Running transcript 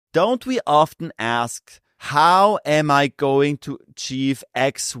Don't we often ask, how am I going to achieve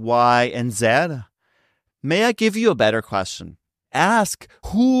X, Y, and Z? May I give you a better question? Ask,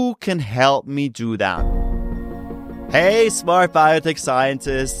 who can help me do that? Hey, Smart Biotech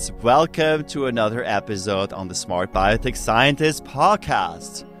Scientists. Welcome to another episode on the Smart Biotech Scientist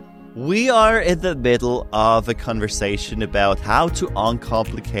podcast. We are in the middle of a conversation about how to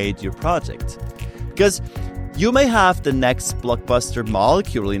uncomplicate your project. Because you may have the next blockbuster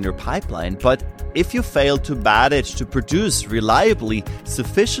molecule in your pipeline, but if you fail to manage to produce reliably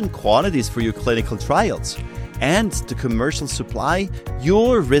sufficient quantities for your clinical trials and the commercial supply,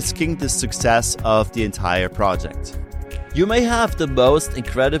 you're risking the success of the entire project. You may have the most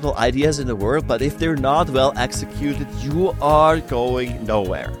incredible ideas in the world, but if they're not well executed, you are going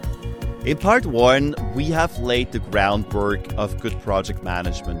nowhere. In part 1, we have laid the groundwork of good project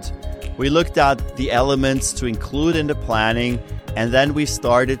management. We looked at the elements to include in the planning, and then we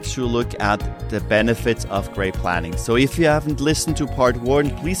started to look at the benefits of great planning. So if you haven't listened to part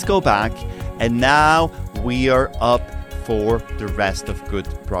 1, please go back. And now we are up for the rest of good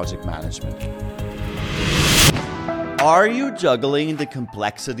project management. Are you juggling the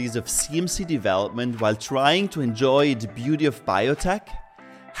complexities of CMC development while trying to enjoy the beauty of biotech?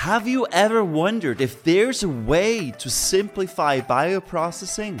 Have you ever wondered if there's a way to simplify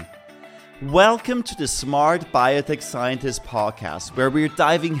bioprocessing? Welcome to the Smart Biotech Scientist podcast, where we're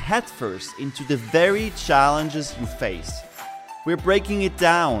diving headfirst into the very challenges you face. We're breaking it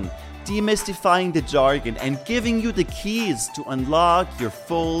down, demystifying the jargon, and giving you the keys to unlock your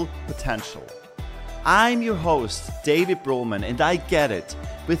full potential. I'm your host, David Brulman, and I get it.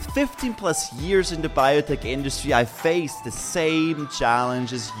 With 15 plus years in the biotech industry, I face the same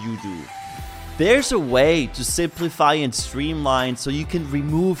challenges you do. There's a way to simplify and streamline so you can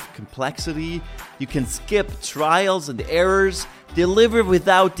remove complexity, you can skip trials and errors, deliver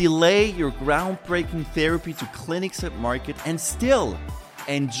without delay your groundbreaking therapy to clinics and market, and still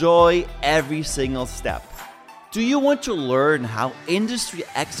enjoy every single step. Do you want to learn how industry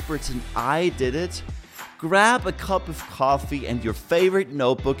experts and I did it? Grab a cup of coffee and your favorite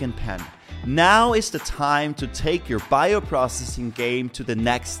notebook and pen. Now is the time to take your bioprocessing game to the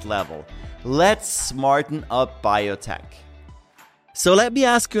next level. Let's smarten up biotech. So let me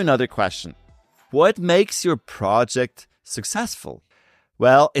ask you another question. What makes your project successful?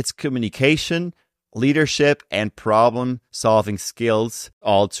 Well, it's communication, leadership, and problem-solving skills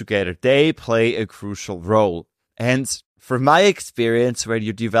all together. They play a crucial role. And from my experience, when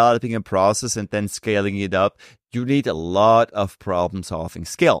you're developing a process and then scaling it up, you need a lot of problem-solving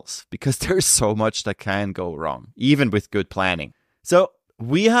skills because there's so much that can go wrong, even with good planning. So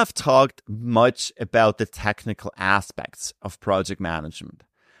we have talked much about the technical aspects of project management.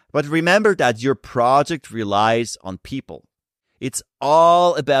 But remember that your project relies on people. It's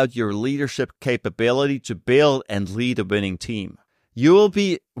all about your leadership capability to build and lead a winning team. You will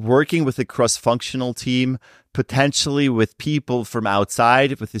be working with a cross-functional team, potentially with people from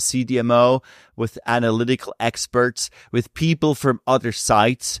outside, with the CDMO, with analytical experts, with people from other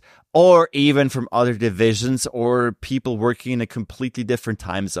sites, or even from other divisions, or people working in a completely different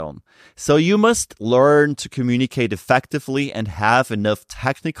time zone. So you must learn to communicate effectively and have enough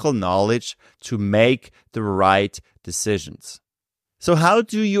technical knowledge to make the right decisions. So how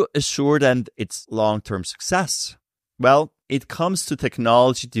do you assure that it's long-term success? Well, it comes to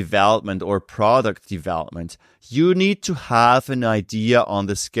technology development or product development. You need to have an idea on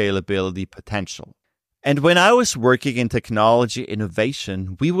the scalability potential. And when I was working in technology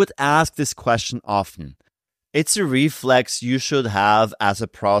innovation, we would ask this question often. It's a reflex you should have as a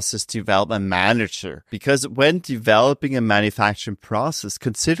process development manager, because when developing a manufacturing process,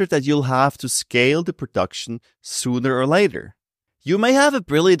 consider that you'll have to scale the production sooner or later. You may have a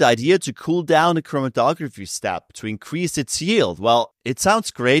brilliant idea to cool down the chromatography step to increase its yield. Well, it sounds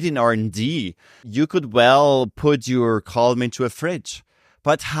great in R&D. You could well put your column into a fridge.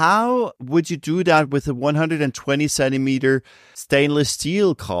 But how would you do that with a 120 centimeter stainless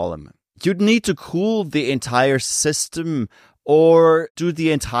steel column? You'd need to cool the entire system or do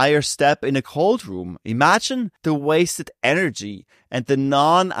the entire step in a cold room. Imagine the wasted energy and the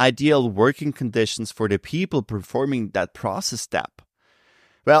non-ideal working conditions for the people performing that process step.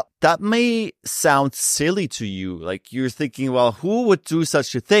 Well, that may sound silly to you. Like you're thinking, well, who would do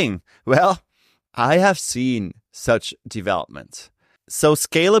such a thing? Well, I have seen such development. So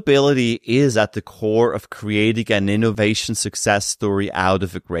scalability is at the core of creating an innovation success story out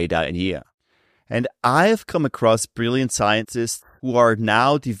of a great idea. And I have come across brilliant scientists who are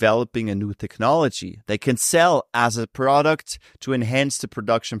now developing a new technology they can sell as a product to enhance the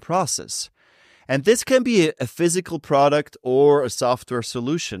production process. And this can be a physical product or a software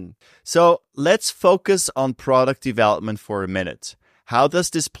solution. So let's focus on product development for a minute. How does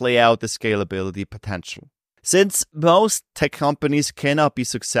this play out the scalability potential? Since most tech companies cannot be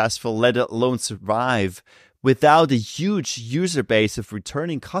successful, let alone survive, without a huge user base of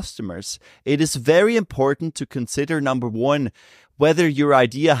returning customers, it is very important to consider, number one, whether your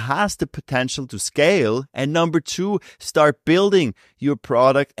idea has the potential to scale, and number two, start building your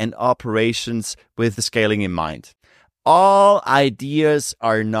product and operations with the scaling in mind. All ideas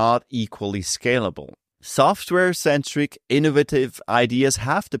are not equally scalable. Software-centric, innovative ideas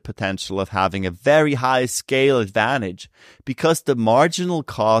have the potential of having a very high scale advantage because the marginal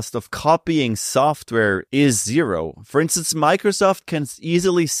cost of copying software is zero. For instance, Microsoft can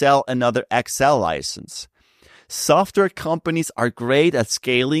easily sell another Excel license. Software companies are great at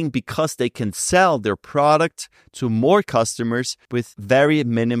scaling because they can sell their product to more customers with very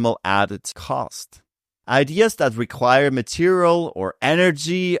minimal added cost. Ideas that require material or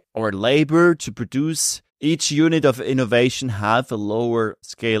energy or labor to produce each unit of innovation have a lower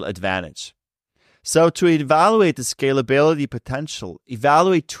scale advantage. So to evaluate the scalability potential,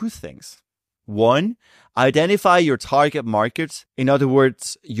 evaluate two things. One, identify your target market, in other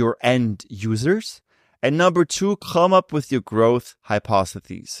words, your end users. And number two, come up with your growth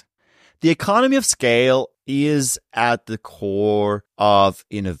hypotheses. The economy of scale is at the core of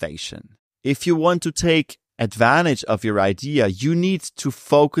innovation. If you want to take advantage of your idea, you need to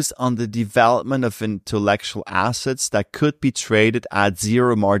focus on the development of intellectual assets that could be traded at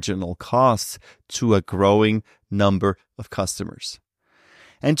zero marginal costs to a growing number of customers.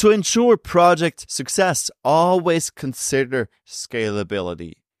 And to ensure project success, always consider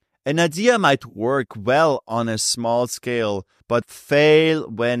scalability. An idea might work well on a small scale, but fail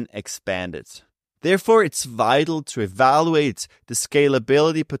when expanded. Therefore, it's vital to evaluate the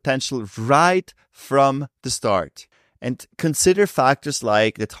scalability potential right from the start and consider factors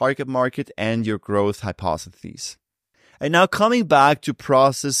like the target market and your growth hypotheses. And now coming back to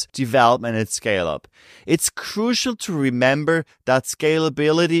process development and scale up, it's crucial to remember that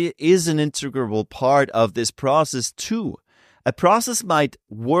scalability is an integral part of this process too. A process might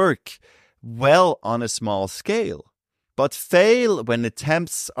work well on a small scale, but fail when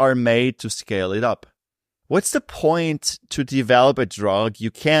attempts are made to scale it up. What's the point to develop a drug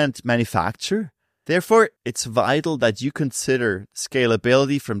you can't manufacture? Therefore, it's vital that you consider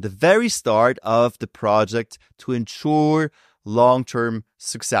scalability from the very start of the project to ensure long-term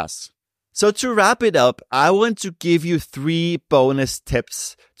success. So to wrap it up, I want to give you 3 bonus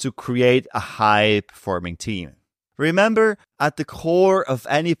tips to create a high-performing team. Remember, at the core of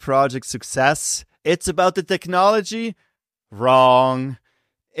any project success, it's about the technology. Wrong.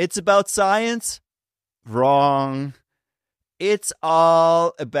 It's about science. Wrong. It's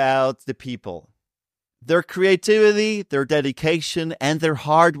all about the people. Their creativity, their dedication, and their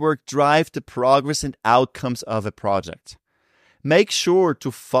hard work drive the progress and outcomes of a project. Make sure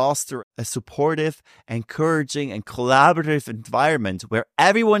to foster a supportive, encouraging, and collaborative environment where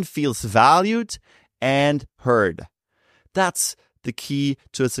everyone feels valued and heard. That's the key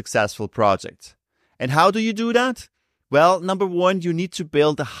to a successful project. And how do you do that? Well, number 1, you need to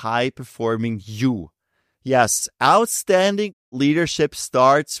build a high-performing you. Yes, outstanding leadership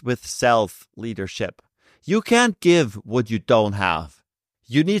starts with self-leadership. You can't give what you don't have.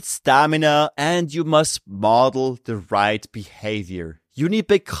 You need stamina and you must model the right behavior. You need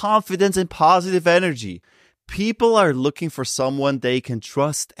big confidence and positive energy. People are looking for someone they can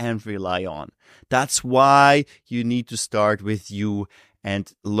trust and rely on. That's why you need to start with you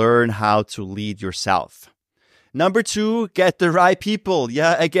and learn how to lead yourself. Number 2, get the right people.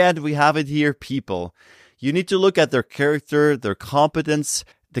 Yeah, again, we have it here, people. You need to look at their character, their competence,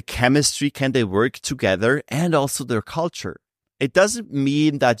 the chemistry, can they work together, and also their culture. It doesn't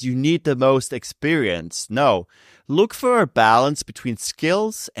mean that you need the most experience. No, look for a balance between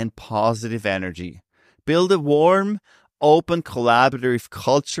skills and positive energy. Build a warm, open, collaborative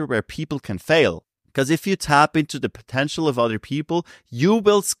culture where people can fail. Because if you tap into the potential of other people, you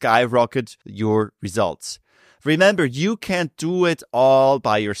will skyrocket your results. Remember, you can't do it all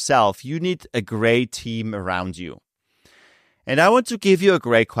by yourself. You need a great team around you. And I want to give you a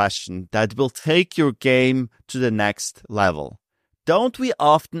great question that will take your game to the next level. Don't we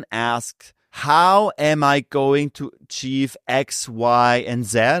often ask, how am I going to achieve X, Y, and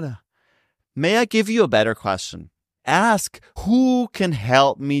Z? May I give you a better question? Ask, who can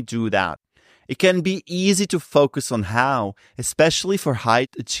help me do that? It can be easy to focus on how, especially for high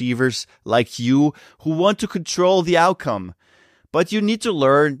achievers like you who want to control the outcome. But you need to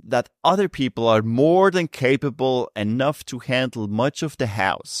learn that other people are more than capable enough to handle much of the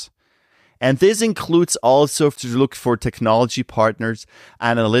hows. And this includes also to look for technology partners,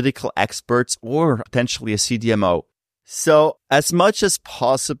 analytical experts, or potentially a CDMO. So as much as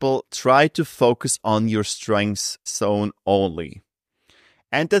possible, try to focus on your strengths zone only.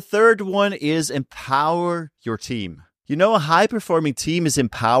 And the third one is empower your team. You know, a high-performing team is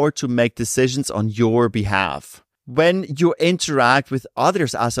empowered to make decisions on your behalf. When you interact with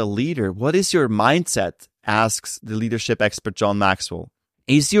others as a leader, what is your mindset? Asks the leadership expert John Maxwell.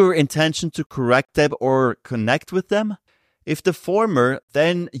 Is your intention to correct them or connect with them? If the former,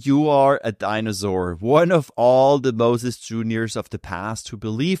 then you are a dinosaur, one of all the Moses Juniors of the past who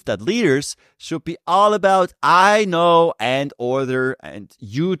believed that leaders should be all about I know and order and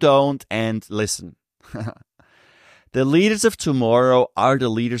you don't and listen. The leaders of tomorrow are the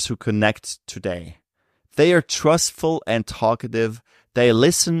leaders who connect today. They are trustful and talkative. They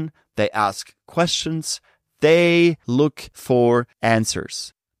listen. They ask questions. They look for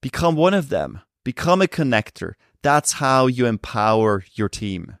answers. Become one of them. Become a connector. That's how you empower your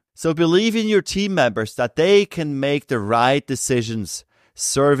team. So believe in your team members that they can make the right decisions,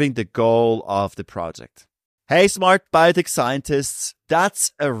 serving the goal of the project. Hey, smart biotech scientists,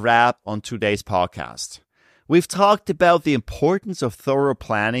 that's a wrap on today's podcast. We've talked about the importance of thorough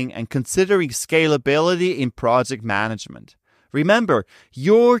planning and considering scalability in project management. Remember,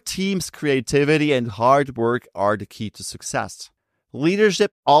 your team's creativity and hard work are the key to success.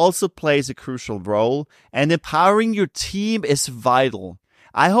 Leadership also plays a crucial role, and empowering your team is vital.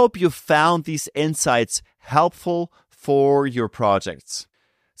 I hope you found these insights helpful for your projects.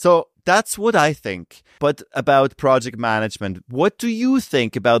 So that's what I think. But about project management, what do you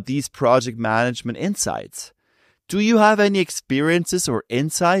think about these project management insights? Do you have any experiences or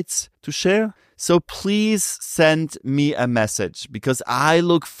insights to share? So please send me a message because I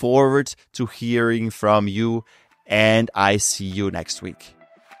look forward to hearing from you, and I see you next week.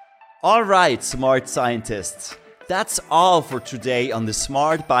 All right, smart scientists. That's all for today on the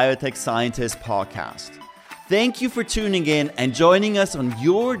Smart Biotech Scientist podcast. Thank you for tuning in and joining us on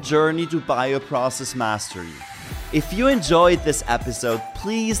your journey to bioprocess mastery. If you enjoyed this episode,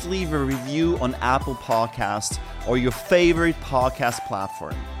 please leave a review on Apple Podcasts or your favorite podcast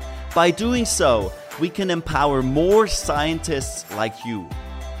platform. By doing so, we can empower more scientists like you.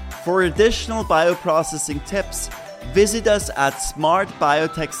 For additional bioprocessing tips, visit us at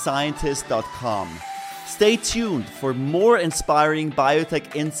smartbiotechscientist.com. Stay tuned for more inspiring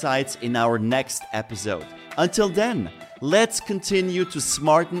biotech insights in our next episode. Until then, let's continue to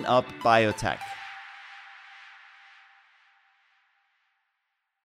smarten up biotech.